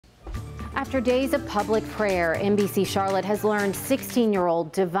After days of public prayer, NBC Charlotte has learned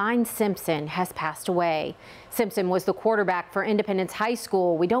 16-year-old Divine Simpson has passed away. Simpson was the quarterback for Independence High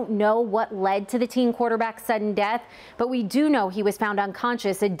School. We don't know what led to the teen quarterback's sudden death, but we do know he was found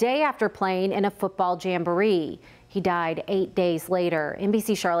unconscious a day after playing in a football jamboree. He died 8 days later.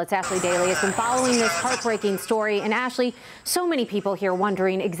 NBC Charlotte's Ashley Daly has been following this heartbreaking story. And Ashley, so many people here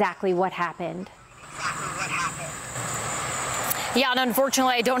wondering exactly what happened. Yeah, and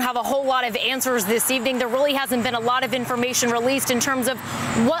unfortunately, I don't have a whole lot of answers this evening. There really hasn't been a lot of information released in terms of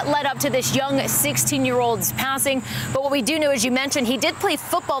what led up to this young 16-year-old's passing. But what we do know, as you mentioned, he did play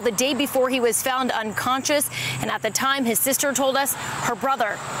football the day before he was found unconscious. And at the time, his sister told us her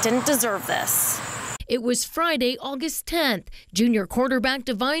brother didn't deserve this. It was Friday, August 10th. Junior quarterback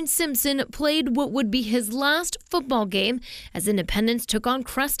Divine Simpson played what would be his last football game as Independence took on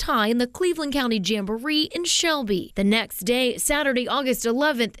Crest High in the Cleveland County Jamboree in Shelby. The next day, Saturday, August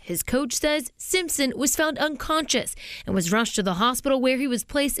 11th, his coach says Simpson was found unconscious and was rushed to the hospital where he was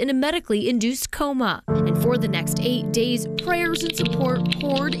placed in a medically induced coma. And for the next 8 days, prayers and support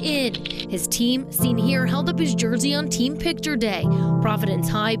poured in. His team, seen here, held up his jersey on Team Picture Day. Providence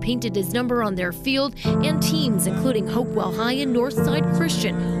High painted his number on their field, and teams including Hopewell High and Northside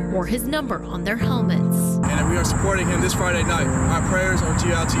Christian wore his number on their helmets. And we are supporting him this Friday night. My prayers are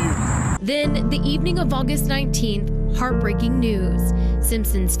out to you. Then, the evening of August 19th, heartbreaking news.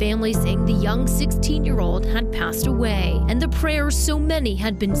 Simpson's family saying the young 16-year-old had passed away, and the prayers so many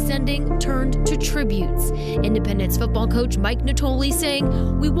had been sending turned to tributes. Independence football coach Mike Natoli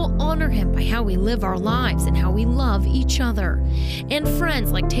saying, "We will honor him by how we live our lives and how we love each other." And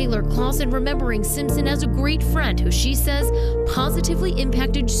friends like Taylor Clausen remembering Simpson as a great friend who she says positively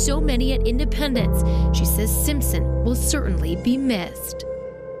impacted so many at Independence. She says Simpson will certainly be missed.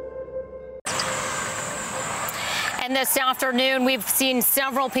 And this afternoon, we've seen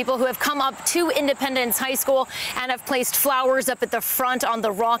several people who have come up to Independence High School and have placed flowers up at the front on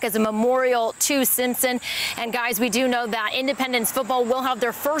the rock as a memorial to Simpson. And guys, we do know that Independence football will have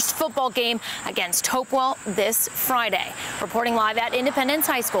their first football game against Hopewell this Friday. Reporting live at Independence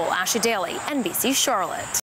High School, Ashley Daly, NBC Charlotte.